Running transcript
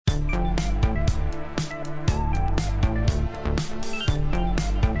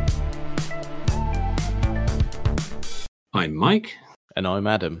I'm Mike. And I'm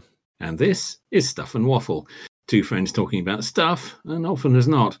Adam. And this is Stuff and Waffle. Two friends talking about stuff, and often as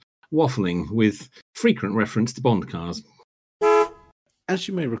not, waffling with frequent reference to Bond cars. As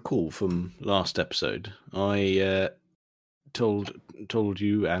you may recall from last episode, I told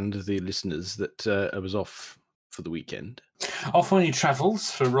you and the listeners that I was off for the weekend. Off on your travels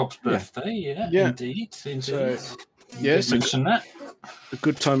for Rob's birthday, yeah. Indeed. So, yes, mention that. A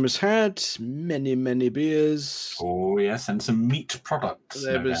good time was had, many beers. Oh, yes, and some meat products.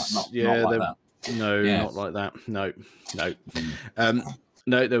 There was, not like that. No, not like that. No.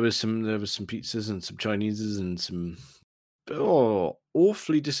 No, there was some pizzas and some Chineses and some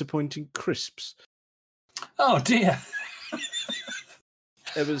awfully disappointing crisps. Oh dear.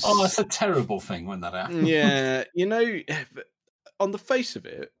 It was. Oh, that's a terrible thing when that happens. Yeah, on the face of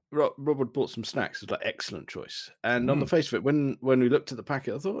it, Robert bought some snacks. It was like excellent choice. And on the face of it, when we looked at the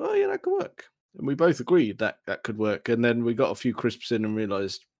packet, I thought, oh yeah, that could work. And we both agreed that could work. And then we got a few crisps in and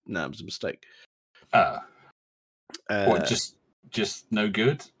realised, no, it was a mistake. What, just no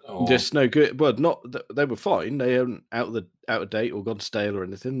good? Or... Just no good. Well, they were fine. They weren't out of date or gone stale or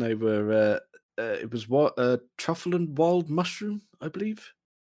anything. They were. It was truffle and wild mushroom, I believe.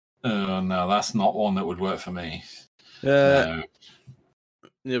 Oh no, that's not one that would work for me. No.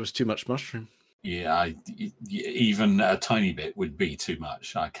 There was too much mushroom. Yeah, even a tiny bit would be too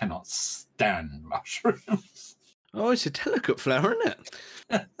much. I cannot stand mushrooms. Oh, it's a delicate flower, isn't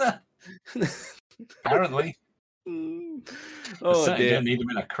it? Apparently. Oh, certainly dear. Don't need them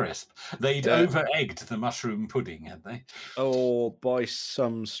in a crisp. They'd over-egged the mushroom pudding, had they? Oh, by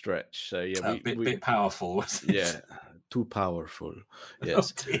some stretch. So yeah, a bit powerful, wasn't it? Yeah, too powerful.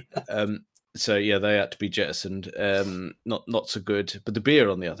 Yes. So yeah, they had to be jettisoned. Not so good. But the beer,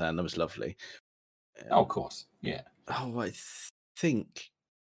 on the other hand, that was lovely. Of course. Yeah. Oh, I think.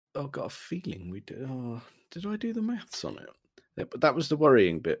 Oh, got a feeling we did. Oh, did I do the maths on it? But that was the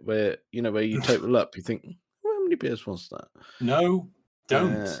worrying bit, where you total up, you think, how many beers was that? No,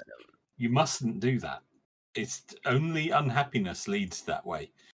 don't. You mustn't do that. It's only unhappiness leads that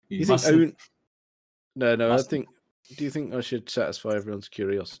way. You mustn't. No. Mustn't. Do you think I should satisfy everyone's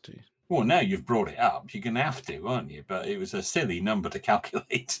curiosity? Well, now you've brought it up, you're going to have to, aren't you? But it was a silly number to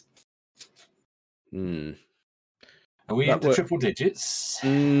calculate. Are we at the triple digits?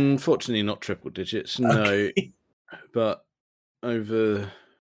 Fortunately, not triple digits. Okay. No, but over.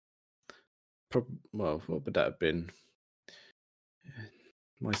 Well, what would that have been?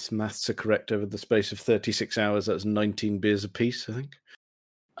 My maths are correct. Over the space of 36 hours, that's 19 beers apiece, I think.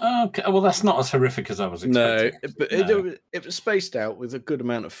 Okay, well, that's not as horrific as I was expecting. No, but it was spaced out with a good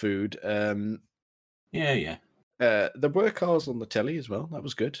amount of food. Yeah. There were cars on the telly as well. That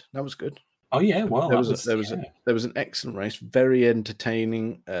was good. Oh yeah, well, there was an excellent race, very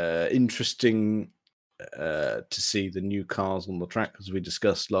entertaining, interesting to see the new cars on the track, as we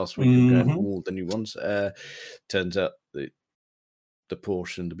discussed last week. All the new ones. Turns out the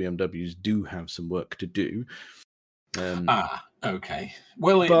Porsche and the BMWs do have some work to do. Okay.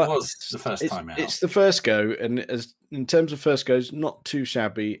 Well, it was the first time out. It's the first go, and in terms of first goes, not too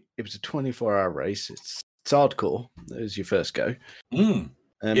shabby. It was a 24-hour race. It's hardcore. As your first go. Yeah,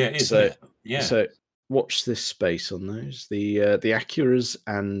 it is. So watch this space on those. The Acuras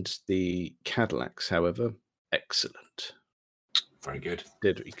and the Cadillacs, however, excellent. Very good.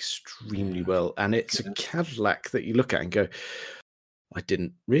 Did extremely well, and it's a Cadillac that you look at and go, I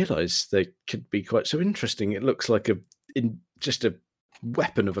didn't realise they could be quite so interesting. It looks like just a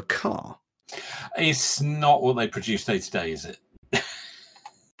weapon of a car. It's not what they produce day to day, is it?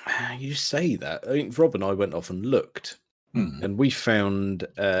 You say that. I think Rob and I went off and looked, and we found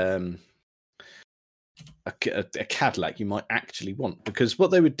a Cadillac you might actually want, because what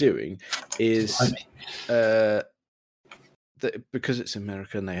they were doing is because it's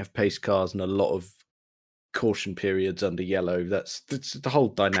America and they have pace cars and a lot of caution periods under yellow. That's the whole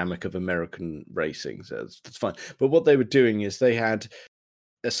dynamic of American racing. So that's fine. But what they were doing is they had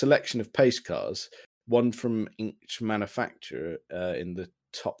a selection of pace cars, one from each manufacturer in the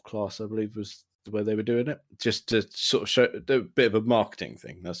top class, I believe, was where they were doing it, just to sort of show a bit of a marketing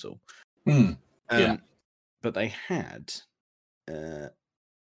thing. That's all. But they had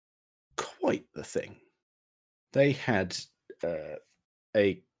quite the thing. They had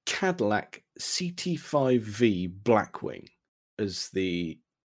a Cadillac CT5V Blackwing as the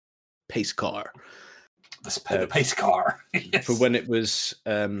pace car. The pace car. Yes. For when it was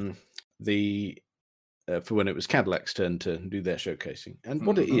Cadillac's turn to do their showcasing. And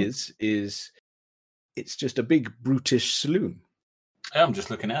what it is it's just a big brutish saloon. I'm just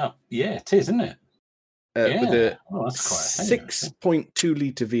looking it up. Yeah, it is, isn't it? With a that's quite 6.2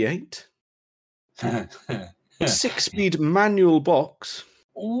 litre V8. 6-speed manual box.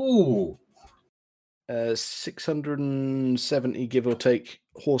 Ooh. 670 give or take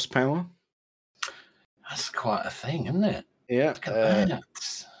horsepower. That's quite a thing, isn't it? Yeah. Look at that.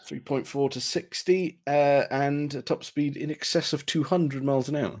 3.4 to 60 and a top speed in excess of 200 miles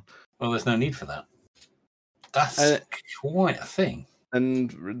an hour. Well, there's no need for that. That's quite a thing.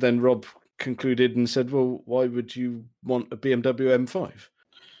 And then Rob concluded and said, well, why would you want a BMW M5?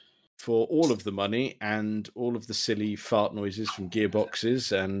 For all of the money and all of the silly fart noises from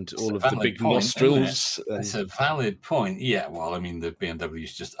gearboxes and all of the big nostrils. It's a valid point. Yeah, well, I mean, the BMW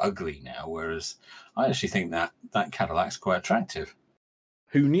is just ugly now, whereas I actually think that Cadillac's quite attractive.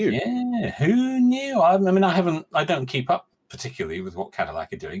 Who knew? Yeah, who knew? I mean, I don't keep up particularly with what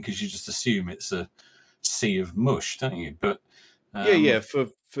Cadillac are doing because you just assume it's a sea of mush, don't you? But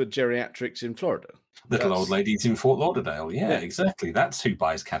for geriatrics in Florida. Little old ladies in Fort Lauderdale. Yeah, exactly. That's who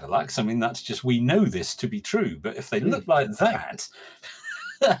buys Cadillacs. I mean, that's just, we know this to be true. But if they look like that.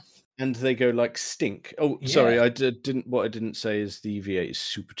 And they go like stink. Oh, sorry. What I didn't say is the V8 is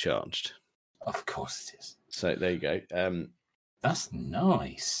supercharged. Of course it is. So there you go. That's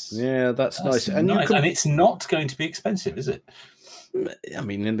nice. Yeah, that's nice. And, and it's not going to be expensive, is it? I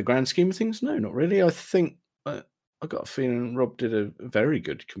mean, in the grand scheme of things, no, not really. I think I got a feeling Rob did a very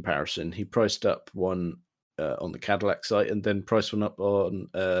good comparison. He priced up one on the Cadillac site and then priced one up on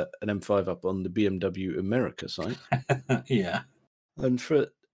an M5 up on the BMW America site. Yeah. And for,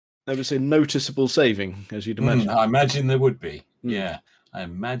 there was a noticeable saving, as you'd imagine. I imagine there would be. Yeah, I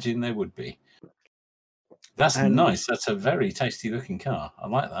imagine there would be. That's nice. That's a very tasty looking car. I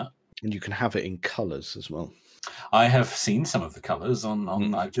like that. And you can have it in colours as well. I have seen some of the colours on.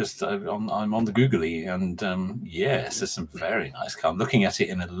 I'm on the Googly, and yes, there's some very nice colour. I'm looking at it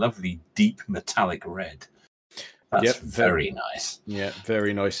in a lovely deep metallic red. That's very nice. Yeah,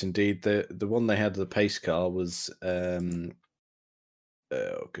 very nice indeed. The one they had, the pace car, was oh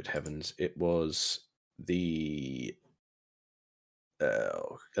good heavens, it was the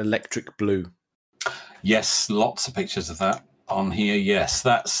electric blue. Yes, lots of pictures of that on here. Yes,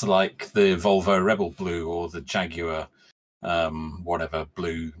 that's like the Volvo Rebel blue or the Jaguar whatever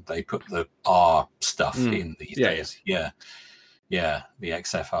blue. They put the R stuff in these days. Yeah, the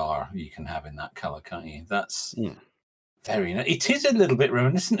XFR you can have in that color, can't you? That's very nice. It is a little bit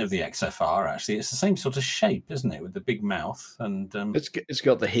reminiscent of the XFR, actually. It's the same sort of shape, isn't it, with the big mouth? And it's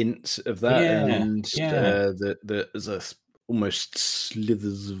got the hints of that, and there's a almost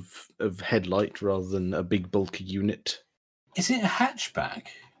slithers of headlight rather than a big bulky unit. Is it a hatchback?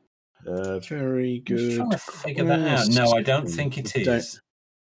 Very good. I'm trying to figure that out. No, I don't think it is.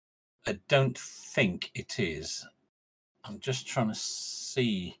 I don't think it is. I'm just trying to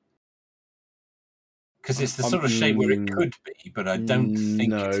see. Because it's the sort of shape where it could be, but I don't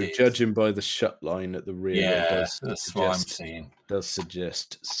think it is. Judging by the shut line at the rear, that's what I'm seeing. Does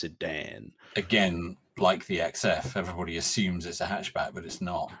suggest sedan. Again, like the XF, everybody assumes it's a hatchback, but it's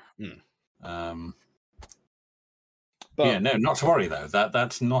not. But yeah, no, not to worry though.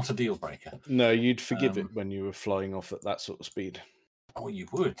 That's not a deal breaker. No, you'd forgive it when you were flying off at that sort of speed. Oh, you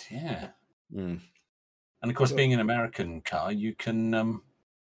would, yeah. And of course, being an American car, you can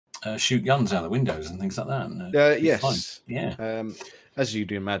shoot guns out the windows and things like that. Yes, fine. Yeah. As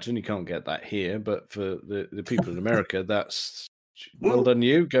you'd imagine, you can't get that here, but for the people in America, that's well done.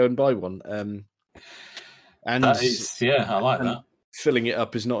 You go and buy one. And that is, I like that. Filling it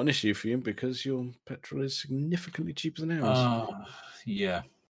up is not an issue for you because your petrol is significantly cheaper than ours. Yeah.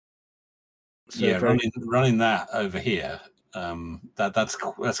 So running that over here, that's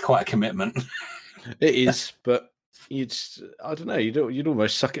quite a commitment. It is, but I don't know, you'd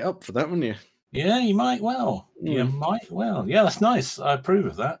almost suck it up for that, wouldn't you? Yeah, you might well. You might well. Yeah, that's nice. I approve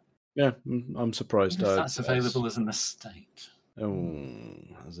of that. Yeah, I'm surprised. That's available as an estate.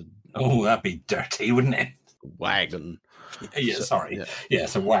 Oh, that'd be dirty, wouldn't it? Wagon. Yeah, sorry. Yeah,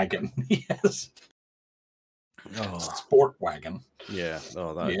 it's a wagon. Yes. Oh. Sport wagon. Yeah.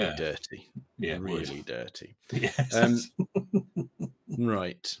 Oh, that'd be dirty. Yeah, really dirty. Yes.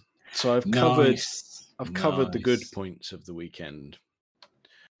 Right. So I've covered the good points of the weekend.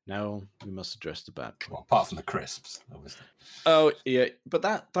 Now we must address the bad. Well, apart from the crisps, obviously. Oh yeah, but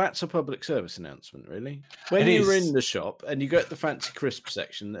that's a public service announcement, really. When you're in the shop and you go at the fancy crisp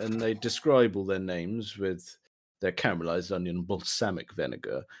section and they describe all their names with their caramelized onion and balsamic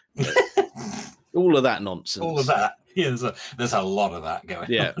vinegar, all of that nonsense. All of that. Yeah, there's a lot of that going on.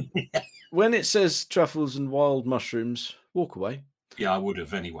 Yeah. When it says truffles and wild mushrooms, walk away. Yeah, I would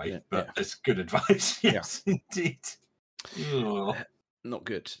have anyway, but it's good advice. Yes, indeed. Not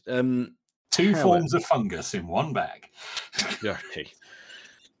good. Two forms of fungus in one bag. Dirty.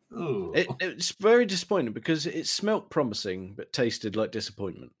 Ooh. It's very disappointing because it smelt promising but tasted like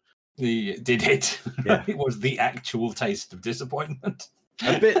disappointment. Did it? Yeah. It was the actual taste of disappointment.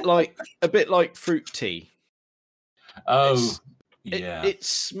 A bit like fruit tea. Oh, yeah. It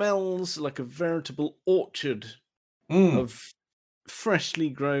smells like a veritable orchard of freshly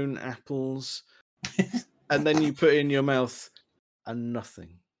grown apples, and then you put it in your mouth and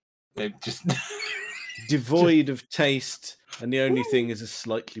nothing. They've just Devoid of taste, and the only thing is a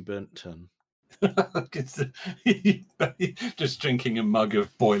slightly burnt tongue. just drinking a mug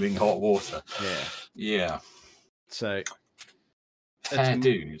of boiling hot water. Yeah. So fair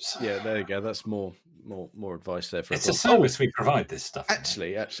dues. Yeah, there you go. That's more advice there for. It's a service we provide this stuff.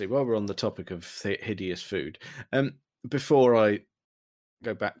 Actually, while we're on the topic of hideous food, before I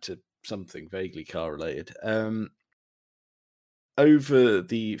go back to something vaguely car related, over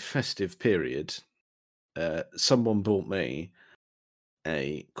the festive period, someone bought me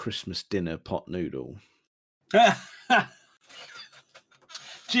a Christmas dinner pot noodle.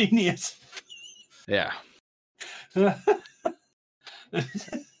 Genius. Yeah.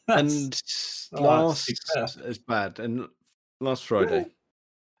 And it's bad. And last Friday,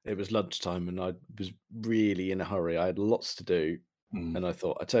 it was lunchtime, and I was really in a hurry. I had lots to do, and I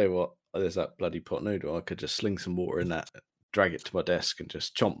thought, I tell you what, there's that bloody pot noodle. I could just sling some water in that, drag it to my desk, and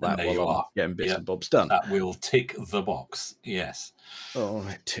just chomp that while I'm getting bits and bobs done. That will tick the box. Yes. Oh,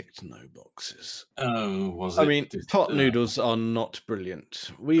 it ticked no boxes. Oh, was it? I mean, pot noodles are not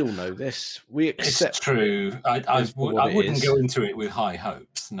brilliant. We all know this. We accept. It's true. I wouldn't go into it with high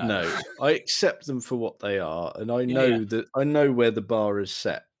hopes. No, I accept them for what they are, and I know that I know where the bar is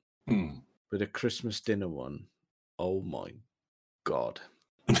set. But a Christmas dinner one, oh my God!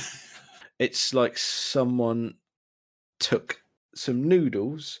 It's like someone took some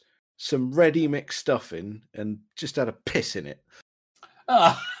noodles, some ready mixed stuffing, and just had a piss in it.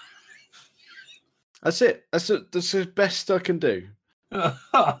 That's it. That's the best I can do. There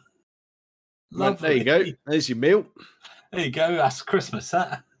you go. There's your meal. There you go. That's Christmas,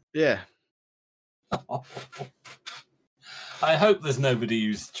 that. Yeah. I hope there's nobody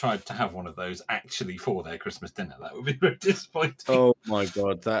who's tried to have one of those actually for their Christmas dinner. That would be very disappointing. Oh my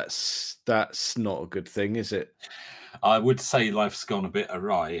God, that's not a good thing, is it? I would say life's gone a bit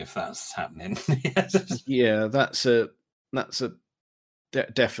awry if that's happening. Yeah, that's a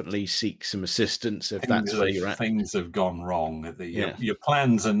definitely seek some assistance if that's where you're at. Things have gone wrong. Your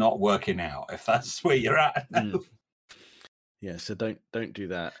plans are not working out if that's where you're at. Yeah, so don't do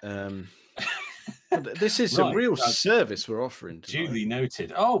that. This is a real service we're offering tonight. Duly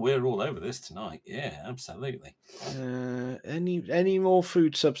noted. Oh, we're all over this tonight. Yeah, absolutely. Any more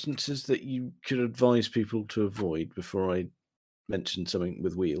food substances that you could advise people to avoid before I mention something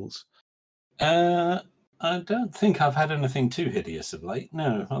with wheels? I don't think I've had anything too hideous of late.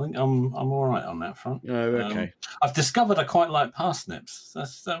 No, I think I'm all right on that front. Oh, okay. I've discovered I quite like parsnips.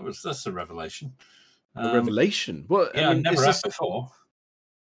 That's a revelation. A revelation? What? Yeah, I never had before.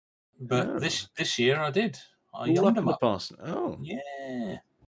 But this year I did. I yummed them up. Oh, yeah.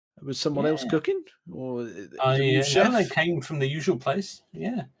 Was someone else cooking, or chef? No, they came from the usual place.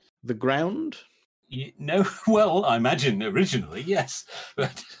 Yeah, the ground. No, well, I imagine originally, yes,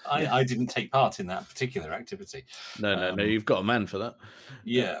 but I didn't take part in that particular activity. No, you've got a man for that.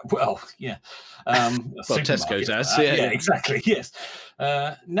 Yeah, well, yeah. Well, Tesco's has, yeah, exactly, yes.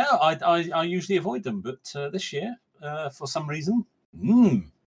 No, I usually avoid them, but this year, for some reason,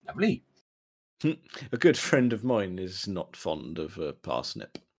 lovely. A good friend of mine is not fond of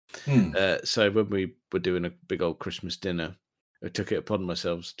parsnip. So when we were doing a big old Christmas dinner, I took it upon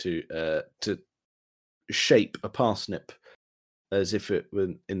myself to shape a parsnip as if it were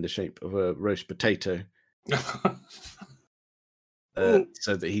in the shape of a roast potato,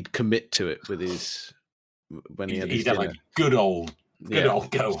 so that he'd commit to it with his he'd have a good old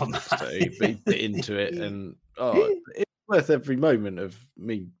go on that. So he bit into it, and it's worth every moment of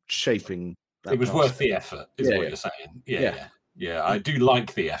me shaping. It was worth the effort, is what you're saying. Yeah, I do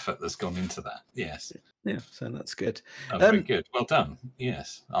like the effort that's gone into that. Yes. Yeah, so that's good. Oh, very good. Well done.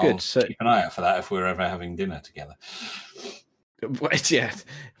 Yes. I'll keep an eye out for that if we're ever having dinner together. Yeah.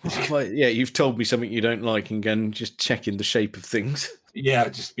 Yeah, you've told me something you don't like, and again, just checking the shape of things. Yeah,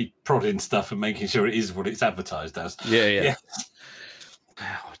 just be prodding stuff and making sure it is what it's advertised as. Yeah.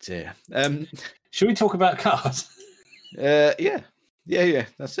 Oh, dear. Should we talk about cars? Yeah,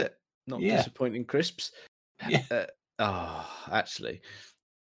 that's it. Not disappointing crisps. Yeah. Actually,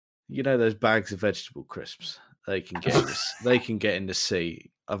 you know those bags of vegetable crisps? They can get in the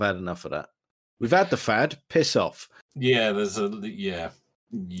sea. I've had enough of that. We've had the fad. Piss off. Yeah,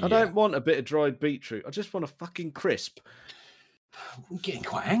 I don't want a bit of dried beetroot. I just want a fucking crisp. You're getting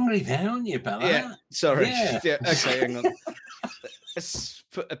quite angry there, aren't you, about Yeah, that? sorry. Yeah. Yeah, okay, hang on. Let's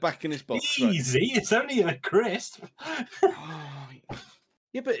put it back in his box. Right. Easy. It's only a crisp. Oh,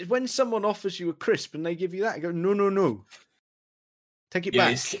 yeah, but when someone offers you a crisp and they give you that, you go, no. Take it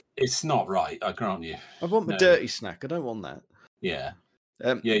back. It's not right, I grant you. I want the dirty snack. I don't want that. Yeah.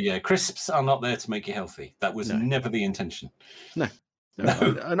 Yeah. Crisps are not there to make you healthy. That was never the intention. No.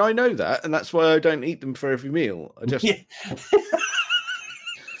 And I know that, and that's why I don't eat them for every meal. I just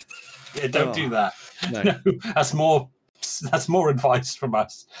don't do that. No. That's more advice from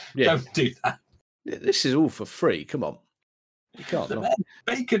us. Yeah. Don't do that. This is all for free. Come on, you can't.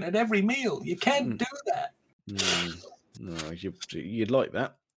 Bacon at every meal. You can't do that. No, you'd like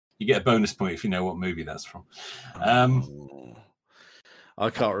that. You get a bonus point if you know what movie that's from. I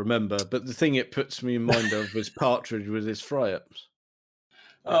can't remember, but the thing it puts me in mind of was Partridge with his fry-ups.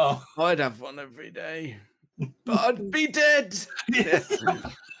 Oh, I'd have one every day, but I'd be dead. Yeah.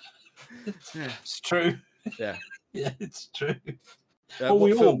 It's true. Yeah, it's true. Well,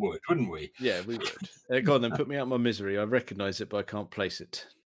 we all would, wouldn't we? Yeah, we would. Go on then, put me out of my misery. I recognise it, but I can't place it.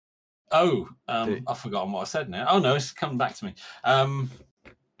 Oh, I've forgotten what I said now. Oh no, it's coming back to me.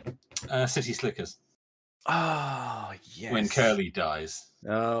 City Slickers. Oh, yes. When Curly dies.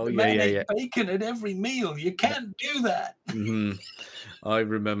 Oh, yeah. Bacon at every meal. You can't do that. Mm-hmm. I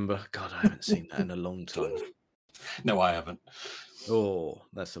remember. God, I haven't seen that in a long time. No, I haven't. Oh,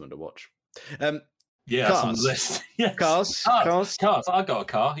 that's something to watch. Yeah, Cars. that's on the list. Yes. Cars. I got a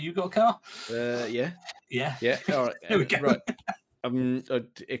car. You got a car? Yeah. Yeah. All right. Here we go. Right.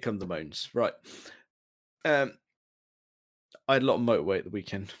 Here come the moans. Right. I had a lot of motorway at the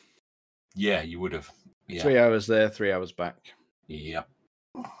weekend. Yeah, you would have. Yeah. 3 hours there, 3 hours back. Yeah.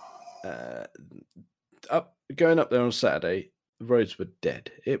 Going up there on Saturday, the roads were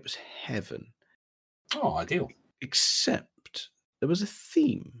dead. It was heaven. Oh, ideal. Except there was a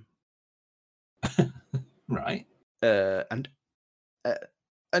theme. Right. And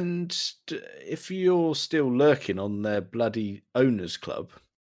if you're still lurking on their bloody owners club,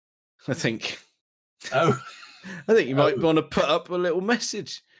 I think you might want to put up a little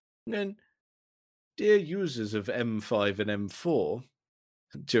message. And then, dear users of M5 and M4,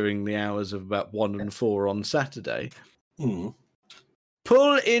 during the hours of about 1 and 4 on Saturday,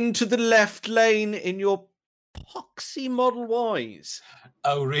 pull into the left lane in your poxy Model Ys.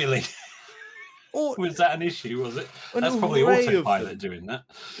 Oh, really? Or, was that an issue, was it? That's probably autopilot doing that.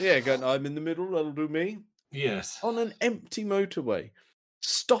 Yeah, going, I'm in the middle, that'll do me. Yes. On an empty motorway.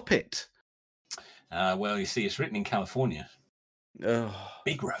 Stop it. Well, you see, it's written in California. Oh.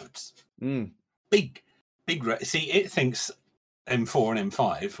 Big roads. Big roads. See, it thinks M4 and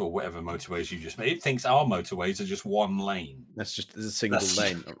M5, or whatever motorways you just made, it thinks our motorways are just one lane. That's just a single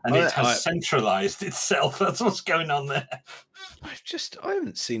lane. And it has centralised itself. That's what's going on there. I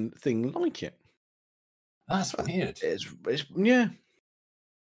haven't seen a thing like it. That's weird. It's yeah.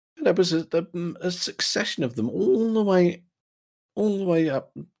 There was a succession of them all the way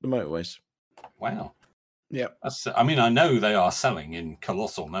up the motorways. Wow. Yeah. I mean, I know they are selling in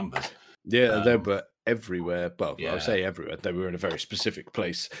colossal numbers. Yeah, they were everywhere. Well, I say everywhere. They were in a very specific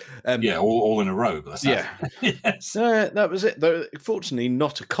place. All in a row. Yes. That was it. Though, fortunately,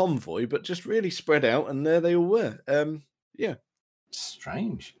 not a convoy, but just really spread out, and there they all were. Yeah.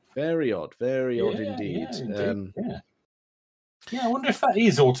 Strange. Very odd. Very odd indeed. I wonder if that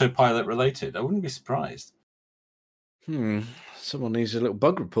is autopilot related. I wouldn't be surprised. Someone needs a little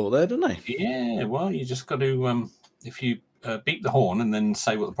bug report there, don't they? Yeah, well, you just got to, if you beep the horn and then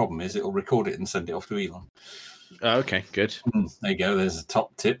say what the problem is, it'll record it and send it off to Elon. Oh, okay, good. There you go. There's a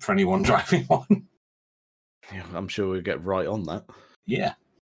top tip for anyone driving one. Yeah, I'm sure we'll get right on that. Yeah.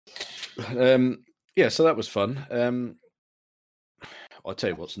 So that was fun. I'll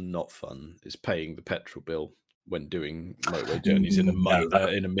tell you what's not fun is paying the petrol bill when doing motorway journeys in a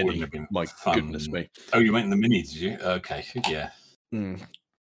Mini. My goodness me. Oh, you went in the Mini, did you? Okay, yeah.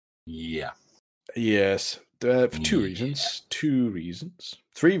 Yeah. Yes. For 2 reasons. 3 reasons.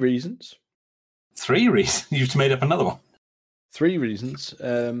 3 reasons. 3 reasons? You've made up another one. 3 reasons.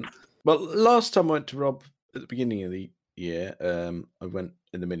 Well, last time I went to Rob at the beginning of the year, I went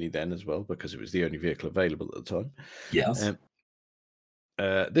in the Mini then as well because it was the only vehicle available at the time. Yes.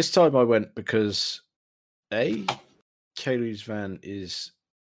 This time I went because Kaylee's van is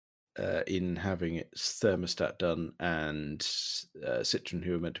in having its thermostat done, and Citroen,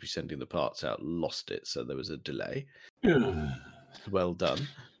 who were meant to be sending the parts out, lost it, so there was a delay. Well done.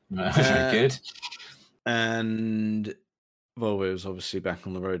 Very good. And Volvo was obviously back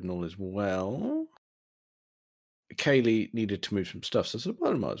on the road and all is well. Kaylee needed to move some stuff, so I said,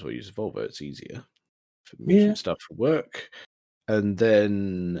 well, I might as well use a Volvo, it's easier. Move some stuff for work. and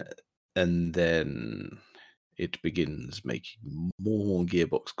then it begins making more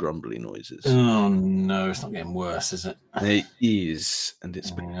gearbox grumbly noises. Oh no, it's not getting worse, is it? It is, and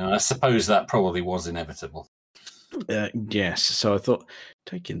it's I suppose that probably was inevitable. yes. So I thought,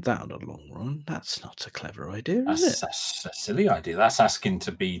 taking that on a long run, that's not a clever idea, is it? That's a silly idea. That's asking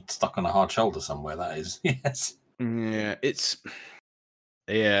to be stuck on a hard shoulder somewhere. That is, yes. Yeah,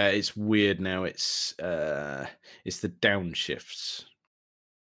 it's weird now. It's the downshifts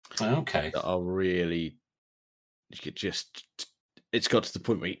Okay. that are really. You could just. It's got to the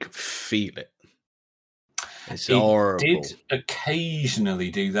point where you can feel it. It's horrible. Did occasionally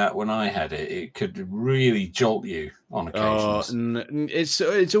do that when I had it. It could really jolt you on occasions.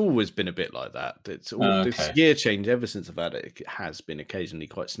 It's always been a bit like that. It's this gear change ever since I've had it. It has been occasionally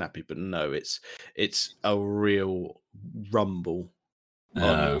quite snappy, but no, it's a real rumble.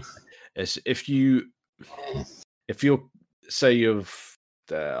 No, if you're say you've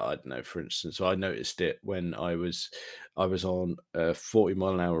I don't know. For instance, I noticed it when I was on a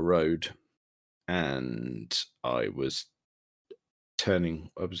 40-mile-an-hour road. And I was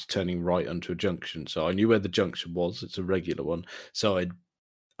turning right onto a junction. So I knew where the junction was. It's a regular one. So I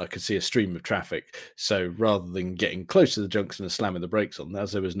could see a stream of traffic. So rather than getting close to the junction and slamming the brakes on,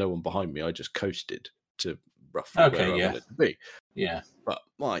 as there was no one behind me, I just coasted to roughly where I wanted to be. Yeah. But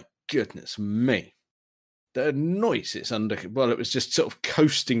my goodness me. The noise it's under, well, it was just sort of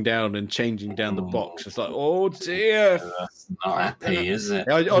coasting down and changing down the box. It's like, oh dear. That's not happy, is it?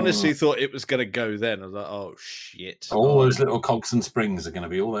 I honestly thought it was going to go then. I was like, oh shit. All those little cogs and springs are going to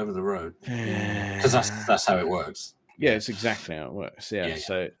be all over the road. Because that's how it works. Yeah, it's exactly how it works. Yeah.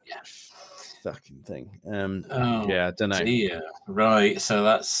 Fucking thing. Yeah, I don't know. Dear. Right. So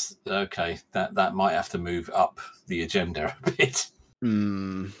that's okay. That might have to move up the agenda a bit.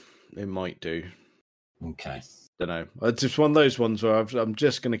 It might do. Okay. Don't know. It's just one of those ones where I'm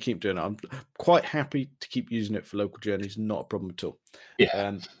just going to keep doing it. I'm quite happy to keep using it for local journeys. Not a problem at all. Yeah.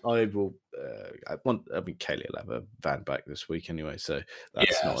 And I will. Kaylee will have a van back this week anyway, so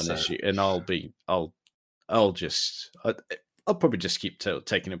that's not an issue. And I'll probably just keep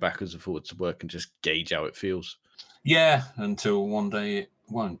taking it backwards and forwards to work and just gauge how it feels. Yeah, until one day it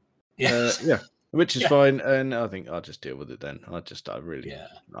won't. Yeah. Which is fine. And I think I'll just deal with it then. I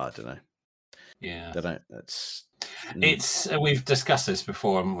don't know. Yeah, it's we've discussed this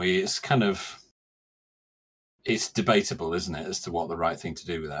before, haven't we? It's kind of debatable, isn't it, as to what the right thing to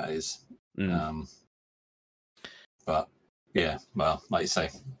do with that is. But yeah, well, like you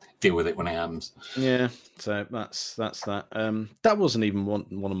say, deal with it when it happens. Yeah, so that's that. That wasn't even one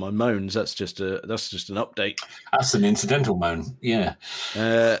of my moans. That's just an update. That's an incidental moan. Yeah.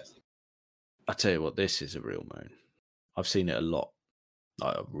 I tell you what, this is a real moan. I've seen it a lot,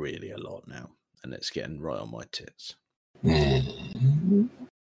 like really a lot now. And it's getting right on my tits.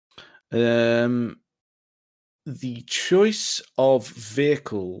 The choice of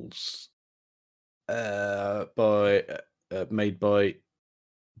vehicles made by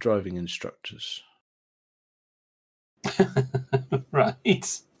driving instructors.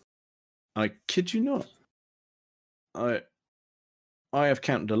 Right. I kid you not. I have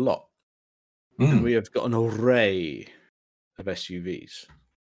counted a lot. And we have got an array of SUVs.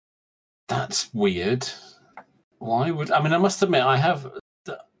 That's weird. Why would... I must admit,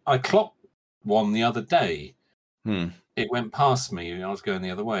 I clocked one the other day. It went past me and I was going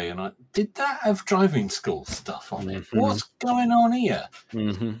the other way. And did that have driving school stuff on it? What's going on here?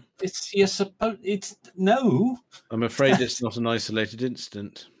 No. I'm afraid it's not an isolated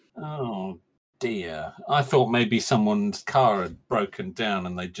incident. Oh, dear. I thought maybe someone's car had broken down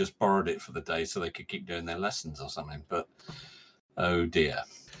and they just borrowed it for the day so they could keep doing their lessons or something. But, oh, dear.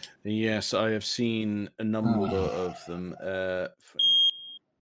 Yes, I have seen a number of them.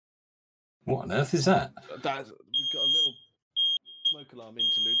 What on earth is that? We've got a little smoke alarm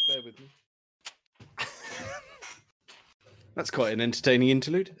interlude. Bear with me. That's quite an entertaining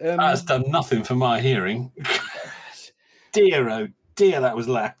interlude. That's done nothing for my hearing. Dear, oh dear, that was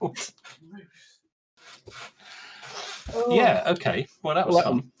loud. Yeah, okay. Well, that was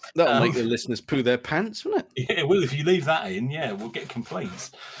fun. That'll make the listeners poo their pants, won't it? Yeah, well, if you leave that in, we'll get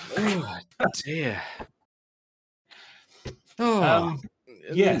complaints. Oh, dear.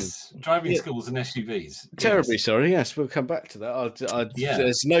 Yes, driving schools and SUVs. Terribly sorry. Yes, we'll come back to that.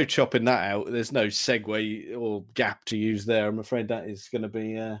 There's no chopping that out. There's no segue or gap to use there. I'm afraid that is going to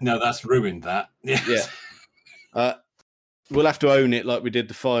be... No, that's ruined that. Yes. Yeah. We'll have to own it like we did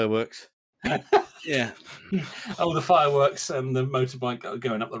the fireworks. Yeah. Oh, the fireworks and the motorbike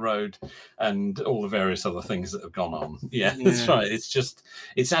going up the road and all the various other things that have gone on. Yeah, that's right.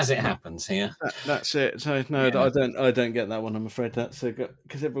 It's as it happens here. That's it. So no, I don't get that one. I'm afraid that's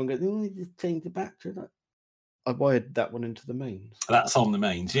because everyone goes, "Oh, you just change the battery." I wired that one into the mains. That's on the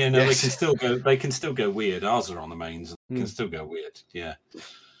mains. Yeah, no, Yes. they can still go. They can still go weird. Ours are on the mains. And can still go weird. Yeah.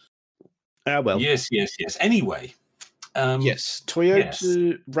 Well. Yes. Anyway. Yes,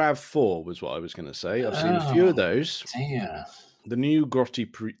 Toyota RAV4 was what I was going to say. I've seen a few of those. Yeah. The new Grotti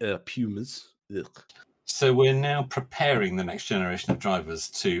Pumas. Ugh. So we're now preparing the next generation of drivers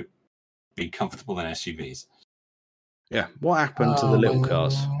to be comfortable in SUVs. Yeah. What happened to the little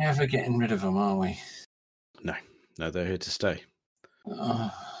cars? Never getting rid of them, are we? No, they're here to stay.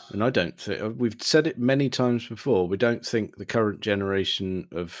 And I don't think we've said it many times before. We don't think the current generation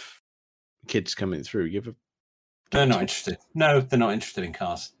of kids coming through They're not interested. No, they're not interested in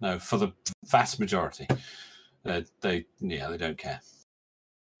cars. No, for the vast majority, they don't care.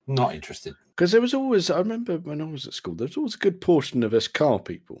 Not interested. Because there was always, I remember when I was at school, there was always a good portion of us car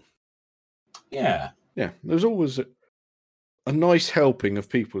people. Yeah. Yeah, there was always a nice helping of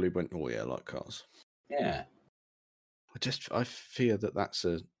people who went, "Oh yeah, I like cars." Yeah. I fear that's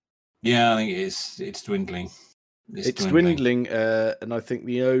a. Yeah, I think it's dwindling. It's dwindling, and I think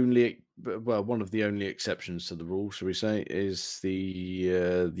one of the only exceptions to the rule, shall we say, is the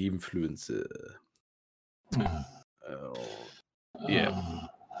influencer.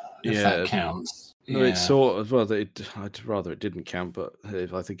 If that counts. No, it's sort of I'd rather it didn't count, but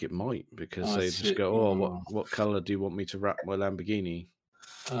I think it might because they just go, what color do you want me to wrap my Lamborghini?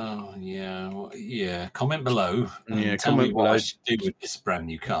 Oh yeah. Comment below. Yeah, tell me what I should do with this brand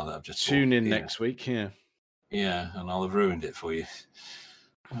new car that I've just tune bought. in next week. Yeah, and I'll have ruined it for you.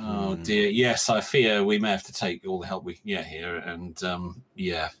 Oh dear. Yes, I fear we may have to take all the help we can get here, and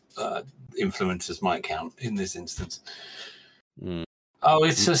influencers might count in this instance. Oh,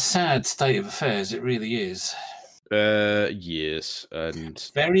 it's a sad state of affairs. It really is. Yes,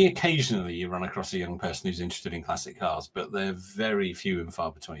 and very occasionally you run across a young person who's interested in classic cars, but they're very few and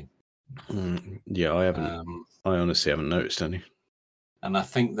far between. Yeah, I haven't. I honestly haven't noticed any. And I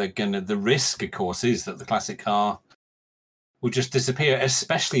think the risk, of course, is that the classic car will just disappear,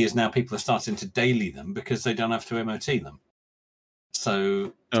 especially as now people are starting to daily them because they don't have to MOT them.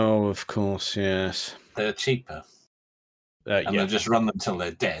 So, oh, of course, yes, they're cheaper, and they'll just run them till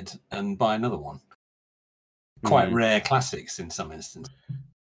they're dead and buy another one. Quite rare classics in some instances.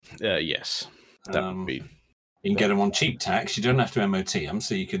 Yes, that would be. You can get them on cheap tax. You don't have to MOT them,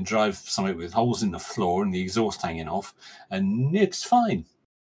 so you can drive something with holes in the floor and the exhaust hanging off, and it's fine.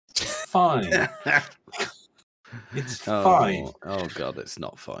 Fine. It's fine. Oh God, it's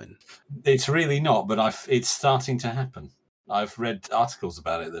not fine. It's really not, but it's starting to happen. I've read articles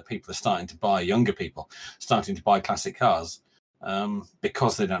about it that people are starting to buy, younger people starting to buy classic cars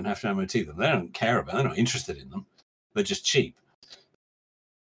because they don't have to MOT them. They don't care about them. They're not interested in them. They're just cheap.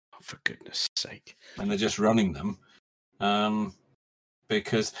 Oh, for goodness sake. And they're just running them and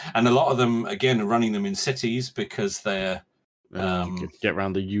a lot of them, again, are running them in cities because they're get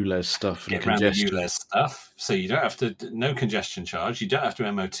around the ULEZ stuff and congestion. So you don't have to, no congestion charge. You don't have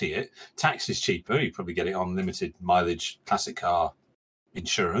to MOT it. Tax is cheaper. You probably get it on limited mileage classic car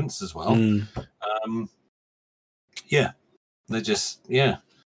insurance as well. They're just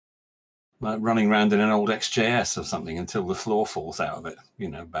like running around in an old XJS or something until the floor falls out of it.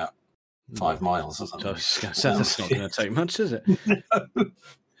 About 5 miles or something. That's not going to take much, is it?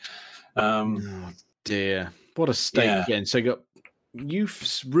 Oh dear. What a state again. So you got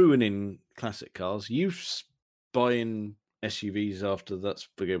youths ruining classic cars, youths buying SUVs after that's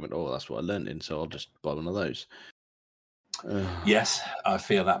beginning. Oh, that's what I learned in, so I'll just buy one of those. Yes, I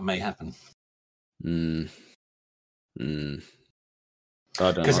fear that may happen. I don't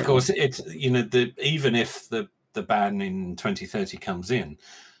know. Because of course it's even if the ban in 2030 comes in,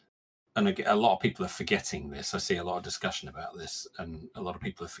 and a lot of people are forgetting this. I see a lot of discussion about this, and a lot of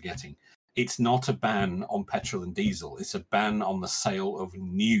people are forgetting. It's not a ban on petrol and diesel. It's a ban on the sale of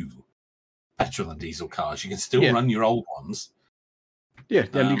new petrol and diesel cars. You can still run your old ones. Yeah,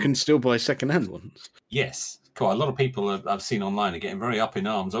 and you can still buy second-hand ones. Yes. Quite a lot of people I've seen online are getting very up in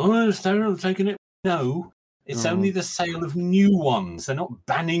arms. Oh, they're taking it. No, it's only the sale of new ones. They're not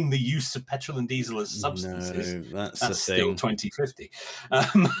banning the use of petrol and diesel as substances. No, that's still 2050.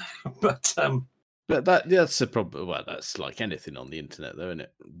 But that's the problem. Well, that's like anything on the internet, though, isn't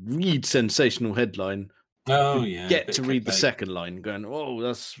it? Read sensational headline. Oh yeah. Get to read the second line, going, "Oh,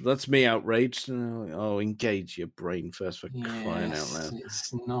 that's me outraged." Oh, engage your brain first for crying out loud.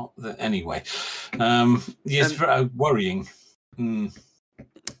 It's not that anyway. Yes, worrying.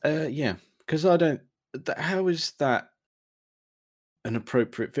 Yeah, because I don't. How is that an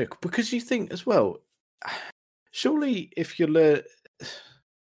appropriate vehicle? Because you think as well. Surely, if you learn,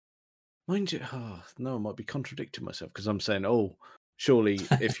 mind you, no, I might be contradicting myself because I'm saying, surely,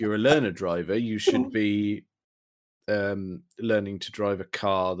 if you're a learner driver, you should be learning to drive a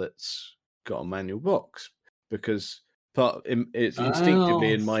car that's got a manual box, because it's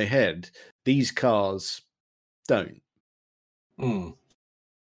instinctively in my head these cars don't. I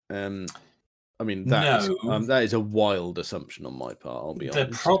mean, that is a wild assumption on my part, I'll be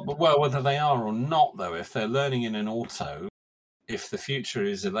honest. Well, whether they are or not, though, if they're learning in an auto, if the future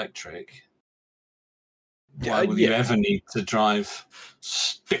is electric, why will you ever need to drive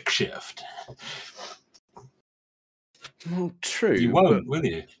stick shift? Well, true. You won't, will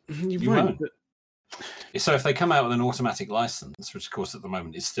you? You won't. But... So if they come out with an automatic license, which of course at the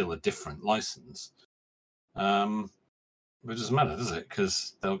moment is still a different license, it doesn't matter, does it?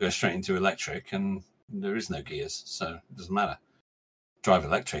 Because they'll go straight into electric and there is no gears, so it doesn't matter. Drive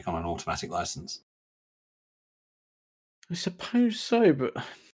electric on an automatic license. I suppose so, but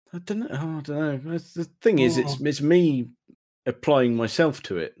I don't know. The thing is, it's me applying myself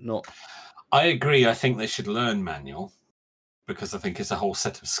to it, not... I agree. I think they should learn manual, because I think it's a whole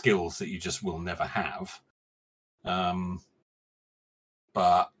set of skills that you just will never have.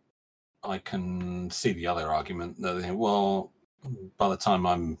 But I can see the other argument that they think, well, by the time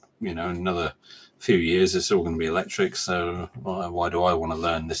I'm, another few years, it's all going to be electric. So why do I want to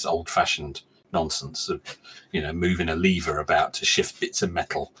learn this old-fashioned nonsense of, moving a lever about to shift bits of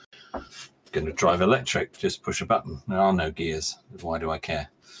metal? I'm going to drive electric, just push a button. There are no gears. Why do I care?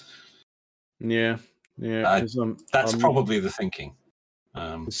 Yeah. That's probably the thinking.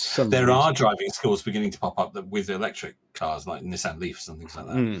 There are driving schools beginning to pop up with electric cars, like Nissan Leafs and things like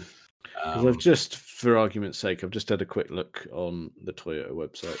that. I've just, for argument's sake, I've just had a quick look on the Toyota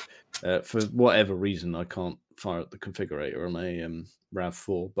website. For whatever reason, I can't fire up the configurator on a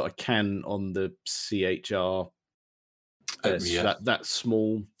RAV4, but I can on the CHR. That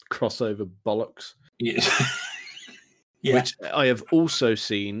small crossover bollocks. Yeah. Which I have also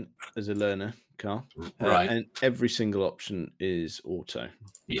seen as a learner car. Right. And every single option is auto.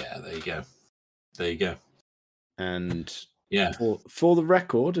 Yeah, there you go. And yeah, for the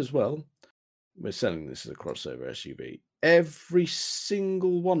record as well, we're selling this as a crossover SUV. Every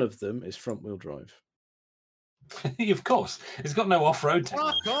single one of them is front wheel drive. Of course. It's got no off-road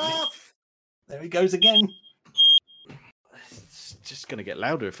technology. Fuck off! There he goes again. It's just going to get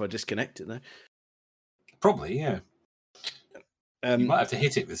louder if I disconnect it, though. Probably, yeah. You might have to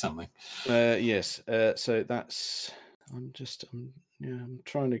hit it with something. Yes. So that's... I'm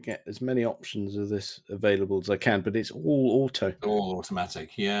trying to get as many options of this available as I can, but it's all auto. All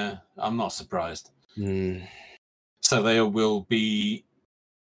automatic, yeah. I'm not surprised. So they will be...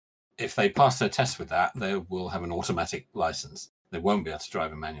 If they pass their test with that, they will have an automatic license. They won't be able to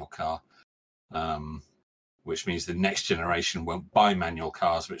drive a manual car, which means the next generation won't buy manual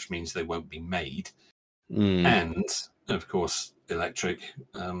cars, which means they won't be made. And, of course, electric,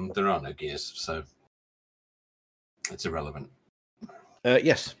 there are no gears, so it's irrelevant.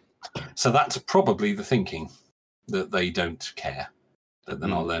 Yes. So that's probably the thinking, that they don't care, that they're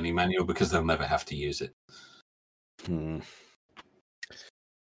not learning manual because they'll never have to use it.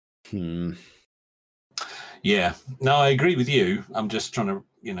 Yeah. No, I agree with you. I'm just trying to,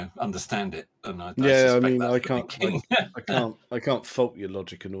 understand it. And I can't fault your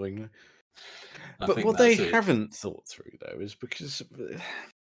logic annoyingly. But what they haven't thought through, though, is because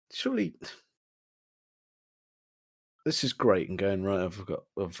surely this is great and going, right,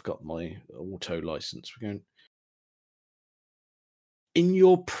 I've got my auto license. We're going in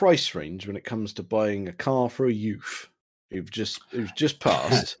your price range when it comes to buying a car for a youth who's just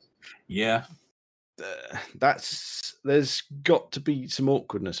passed. Yeah. There's got to be some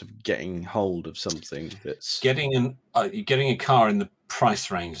awkwardness of getting hold of something that's getting a car in the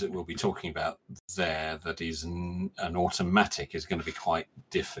price range that we'll be talking about there that is an automatic is going to be quite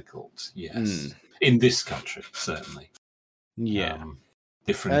difficult. Yes, in this country certainly. Yeah,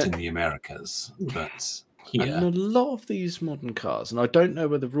 different in the Americas, but here and a lot of these modern cars, and I don't know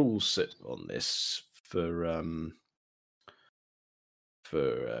where the rules sit on this for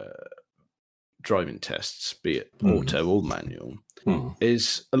driving tests, be it auto or manual,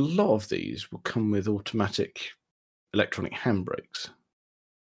 is a lot of these will come with automatic electronic handbrakes.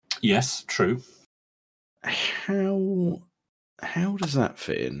 Yes, true. How does that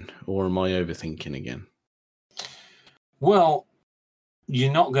fit in, or am I overthinking again? Well,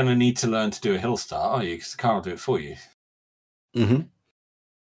 you're not going to need to learn to do a hill start, are you? Because the car will do it for you. Mm-hmm.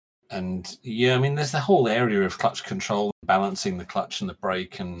 And yeah, I mean, there's the whole area of clutch control, balancing the clutch and the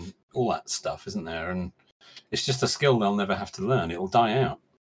brake, and all that stuff, isn't there? And it's just a skill they'll never have to learn. It'll die out.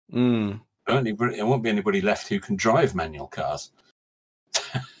 Mm. There won't be anybody left who can drive manual cars.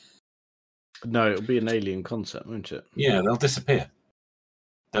 No, it'll be an alien concept, won't it? Yeah, they'll disappear.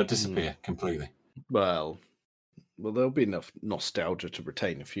 They'll disappear completely. Well, there'll be enough nostalgia to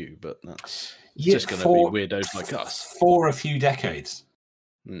retain a few, but that's Yeah, just going to be weirdos like us. For a few decades,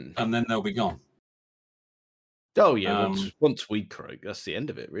 Mm. and then they'll be gone. Oh, yeah, once we croak, that's the end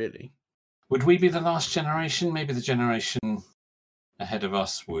of it, really. Would we be the last generation? Maybe the generation ahead of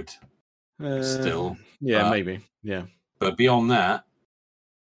us would still. Yeah, maybe. Yeah. But beyond that,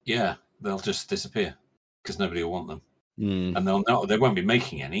 yeah, they'll just disappear because nobody will want them. Mm. And they won't be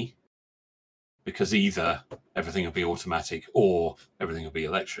making any because either everything will be automatic or everything will be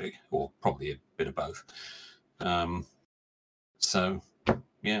electric, or probably a bit of both. So,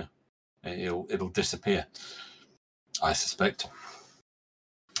 yeah, it'll disappear, I suspect.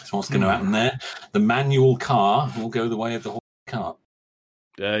 So what's going to happen there? The manual car will go the way of the horse cart.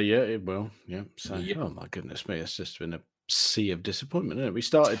 Yeah, it will. Yeah. So, Yep. Oh my goodness me, it's just been a sea of disappointment, isn't it? We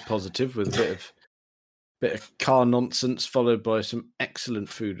started positive with a bit of car nonsense, followed by some excellent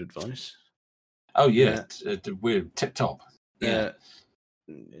food advice. Oh yeah, we're tip top. Yeah,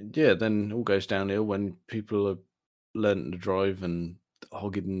 yeah. Then all goes downhill when people have learned to drive and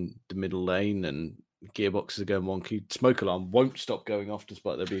hogging the middle lane, and gearboxes are going wonky. Smoke alarm won't stop going off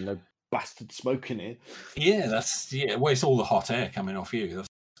despite there being no bastard smoke in it. Yeah, well, it's all the hot air coming off you. That's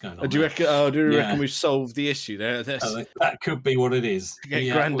what's going on. Do you reckon we've solved the issue there? That could be what it is. Get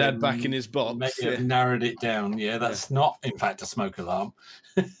Grandad back in his box. Maybe have narrowed it down. Yeah, that's not, in fact, a smoke alarm.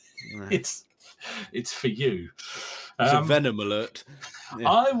 It's for you. It's a Venom alert. Yeah.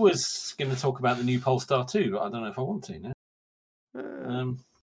 I was going to talk about the new Polestar 2, but I don't know if I want to now.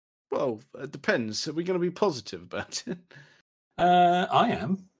 Well, it depends. Are we going to be positive about it? I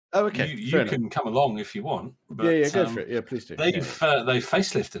am. Oh, okay. You can come along if you want. But, yeah, go for it. Yeah, please do. They've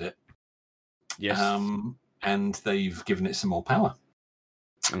facelifted it. Yes. And they've given it some more power.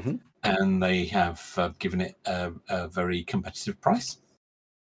 Mm-hmm. And they have given it a very competitive price.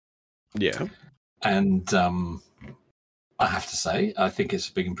 Yeah. And I have to say, I think it's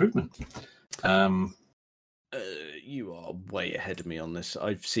a big improvement. You are way ahead of me on this.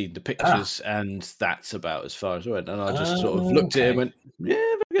 I've seen the pictures, and that's about as far as I went. And I just sort of looked at it and went, yeah,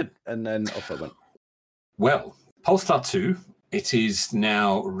 very good. And then off I went. Well, Polestar 2, it is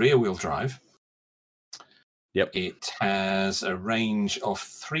now rear-wheel drive. Yep. It has a range of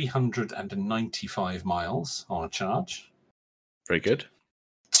 395 miles on a charge. Very good.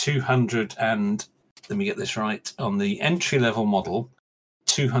 200 and, let me get this right, on the entry-level model,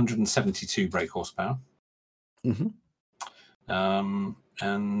 272 brake horsepower. Mm-hmm.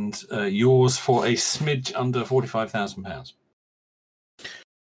 And yours for a smidge under £45,000.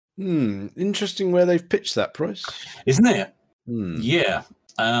 Interesting where they've pitched that price. Isn't it? Yeah.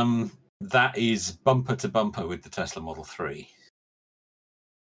 That is bumper to bumper with the Tesla Model 3.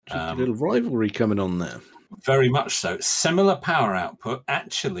 A little rivalry coming on there. Very much so. Similar power output.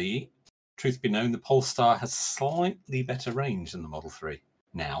 Actually, truth be known, the Polestar has slightly better range than the Model 3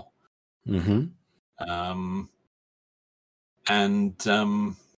 now. Mm-hmm.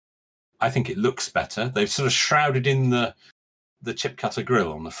 I think it looks better. They've sort of shrouded in the chip cutter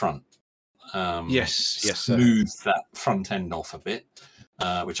grille on the front. Yes. Smoothed that front end off a bit,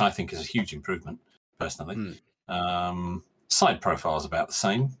 which I think is a huge improvement, personally. Side profile is about the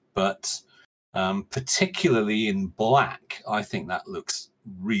same, but particularly in black, I think that looks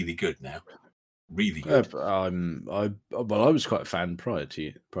really good now. Really good. I was quite a fan prior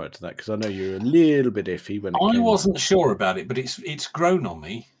to that, because I know you're a little bit iffy when I wasn't sure about it, but it's grown on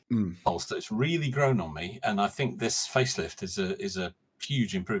me. Polestar, it's really grown on me, and I think this facelift is a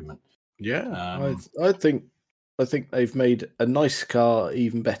huge improvement. Yeah, I think they've made a nice car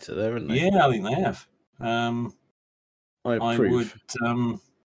even better there, haven't they? Yeah, I think they have. I approve.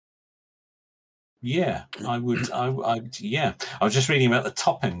 I was just reading about the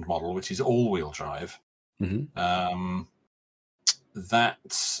top end model, which is all-wheel drive. Mm-hmm. That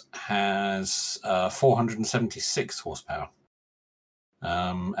has 476 horsepower,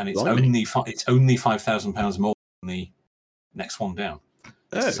 and it's only £5,000 more than the next one down.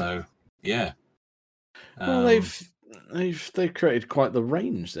 Oh. So yeah. Well, they've created quite the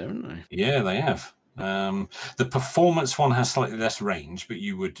range there, haven't they? Yeah, they have. The performance one has slightly less range, but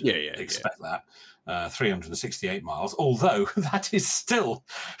you would expect that. 368 miles, although that is still...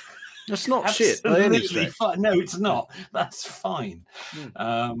 That's not shit. By any stretch. No, it's not. That's fine.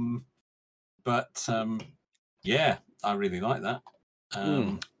 But I really like that.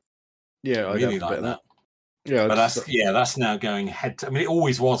 Yeah, I really like that. Yeah, But that's now going head to, I mean, it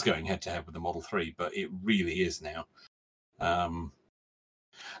always was going head to head with the Model 3, but it really is now.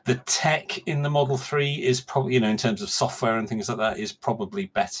 The tech in the Model 3 is probably, in terms of software and things like that, is probably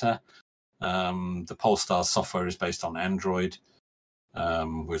better. The Polestar software is based on Android,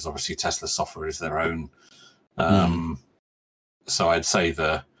 whereas obviously Tesla software is their own. So I'd say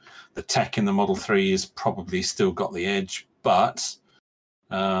the tech in the Model 3 is probably still got the edge, but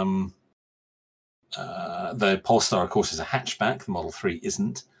the Polestar, of course, is a hatchback. The Model 3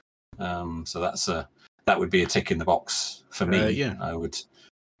 isn't. So that would be a tick in the box for me. Yeah. I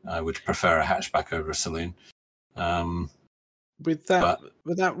would prefer a hatchback over a saloon. With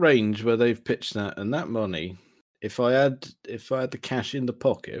that range where they've pitched that and that money, if I had the cash in the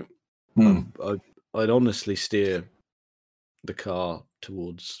pocket, I'd honestly steer the car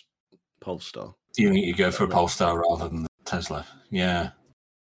towards Polestar. You think you go for a Polestar rather than the Tesla? Yeah.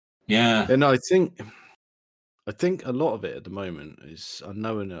 And I think a lot of it at the moment is, I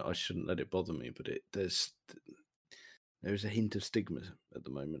know I shouldn't let it bother me, but there's a hint of stigma at the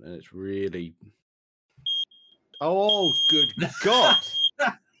moment, and it's really. Oh, good God!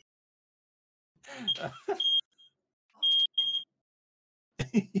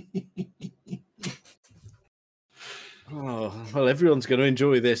 Oh, well, everyone's going to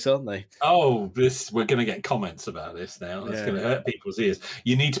enjoy this, aren't they? Oh, we're going to get comments about this now. That's going to hurt people's ears.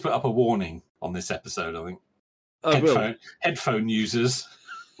 You need to put up a warning on this episode, I think. Headphone users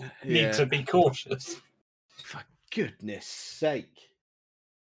need to be cautious. For goodness sake.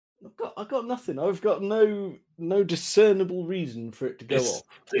 I've got nothing. I've got no discernible reason for it to go off.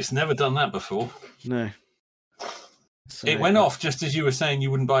 It's never done that before. No. So, it went off just as you were saying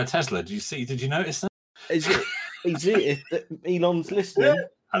you wouldn't buy a Tesla. Did you notice that? Is it that Elon's listening? Yeah,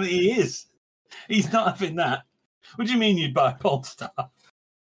 I think he is. He's not having that. What do you mean you'd buy a Polestar?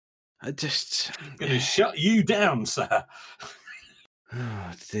 I'm going to shut you down, sir.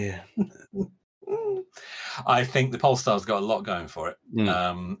 Oh dear. I think the Polestar's got a lot going for it.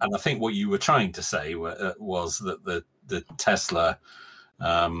 And I think what you were trying to say was that the Tesla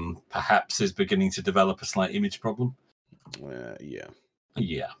perhaps is beginning to develop a slight image problem. Yeah.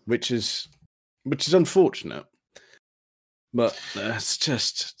 Which is unfortunate. But it's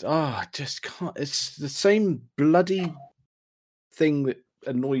just, I just can't. It's the same bloody thing that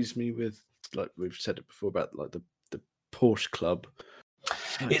annoys me with, like we've said it before, about like the Porsche Club.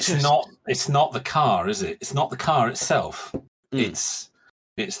 It's not the car, is it? It's not the car itself. It's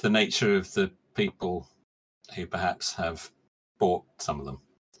the nature of the people who perhaps have bought some of them.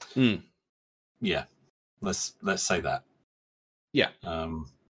 Yeah, let's say that. Yeah. And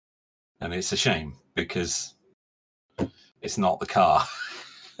it's a shame because it's not the car.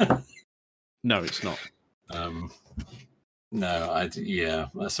 No, it's not. No, I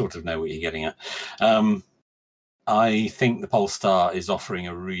sort of know what you're getting at. I think the Polestar is offering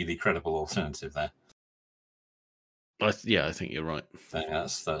a really credible alternative there. I think you're right. I think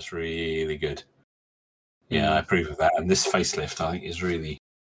that's really good. Yeah, I approve of that. And this facelift, I think, is really.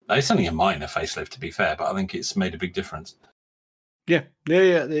 It's only a minor facelift, to be fair, but I think it's made a big difference. Yeah.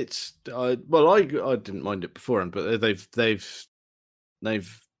 It's I didn't mind it beforehand, but they've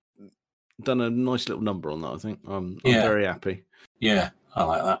done a nice little number on that. I think I'm very happy. Yeah, I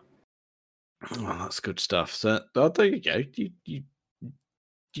like that. Oh, that's good stuff. So there you go.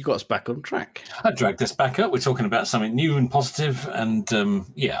 You got us back on track. I dragged us back up. We're talking about something new and positive, and I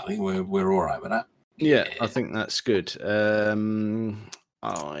think we're all right with that. Yeah, I think that's good.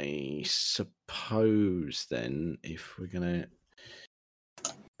 I suppose then, if we're gonna,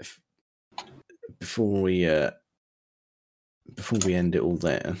 before we end it all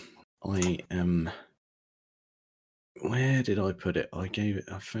there, I am. Where did I put it? I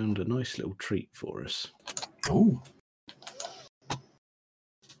found a nice little treat for us. Oh.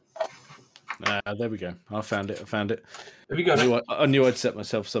 There we go. I found it. Have you got it? I knew I'd set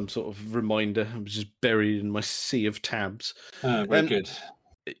myself some sort of reminder. I was just buried in my sea of tabs. Very good.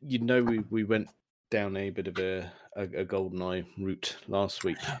 We went down a bit of a GoldenEye route last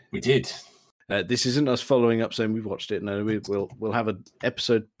week. We did. This isn't us following up saying we've watched it. No, we'll have an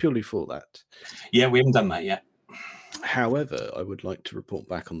episode purely for that. Yeah, we haven't done that yet. However, I would like to report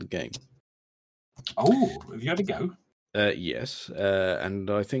back on the game. Oh, have you had a go? Yes,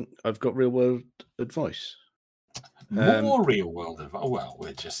 and I think I've got real world advice. More real world advice. Well,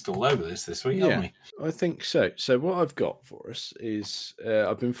 we're just all over this week, aren't we? I think so. So what I've got for us is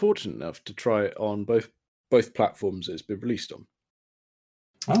I've been fortunate enough to try it on both platforms it's been released on.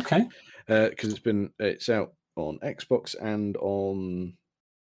 Okay. Because it's out on Xbox and on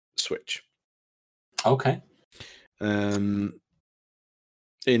Switch. Okay. In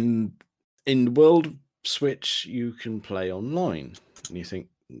the world Switch, you can play online. And you think,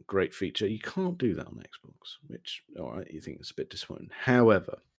 great feature. You can't do that on Xbox, which, all right, you think it's a bit disappointing.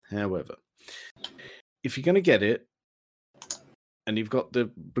 However, if you're going to get it and you've got the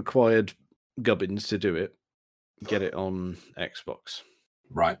required gubbins to do it, get it on Xbox.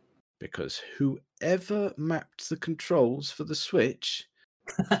 Right. Because whoever mapped the controls for the Switch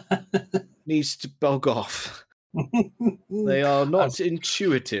needs to bog off. They are not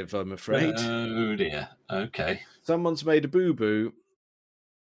intuitive, I'm afraid. Oh dear. Okay. Someone's made a boo-boo.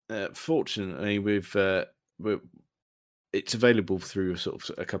 Fortunately, it's available through sort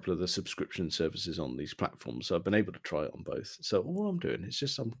of a couple of the subscription services on these platforms, so I've been able to try it on both. So all I'm doing is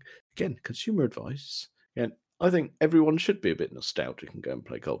just again, consumer advice. Again, I think everyone should be a bit nostalgic and go and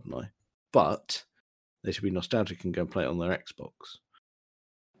play GoldenEye, but they should be nostalgic and go and play it on their Xbox.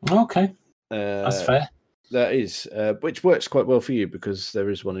 Okay, that's fair. That is, which works quite well for you because there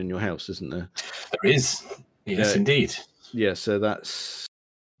is one in your house, isn't there? There is. Yes, indeed. Yeah, so that's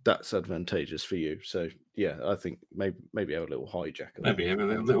advantageous for you. So yeah, I think maybe have a little hijack. Maybe have a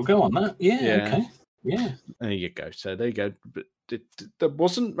little go on that. Yeah. Okay. Yeah. There you go. So there you go. But that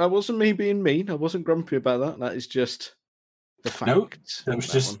wasn't me being mean. I wasn't grumpy about that. That is just the fact. No, that was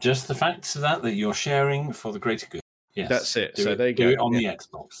just the facts of that you're sharing for the greater good. Yes. That's it. There you go. Do it on the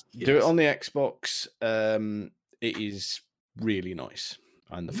Xbox. Yes. Do it on the Xbox. It is really nice.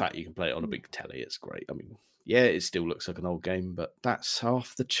 And the fact you can play it on a big telly, it's great. I mean, yeah, it still looks like an old game, but that's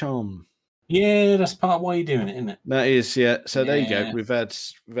half the charm. Yeah, that's part of why you're doing it, isn't it? That is, yeah. So there you go. We've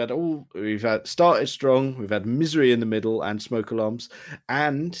had started strong. We've had misery in the middle and smoke alarms,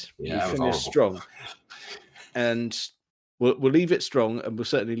 and we finished strong. And we'll leave it strong, and we'll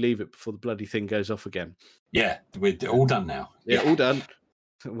certainly leave it before the bloody thing goes off again. Yeah, we're all done now. Yeah, all done.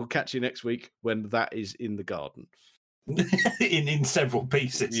 We'll catch you next week when that is in the garden. in several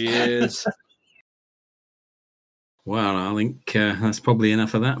pieces. Yes. Well, I think that's probably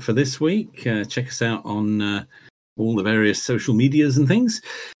enough of that for this week. Check us out on all the various social medias and things.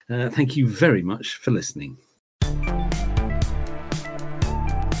 Thank you very much for listening.